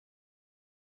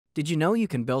Did you know you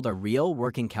can build a real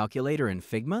working calculator in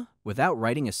Figma without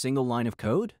writing a single line of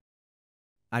code?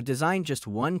 I've designed just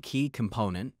one key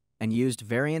component and used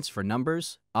variants for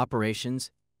numbers, operations,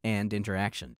 and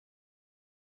interaction.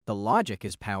 The logic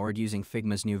is powered using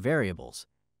Figma's new variables.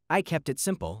 I kept it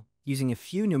simple, using a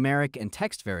few numeric and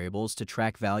text variables to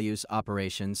track values,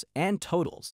 operations, and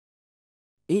totals.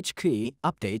 Each key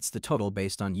updates the total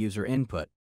based on user input.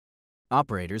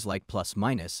 Operators like plus,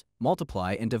 minus,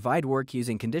 multiply, and divide work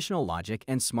using conditional logic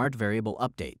and smart variable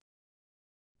update.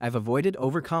 I've avoided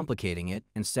overcomplicating it.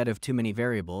 Instead of too many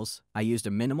variables, I used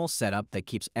a minimal setup that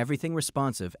keeps everything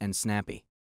responsive and snappy.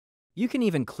 You can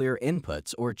even clear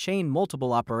inputs or chain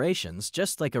multiple operations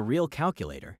just like a real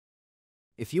calculator.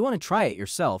 If you want to try it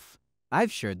yourself,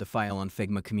 I've shared the file on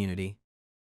Figma Community.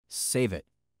 Save it,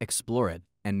 explore it,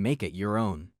 and make it your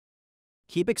own.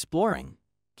 Keep exploring,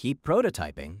 keep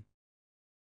prototyping,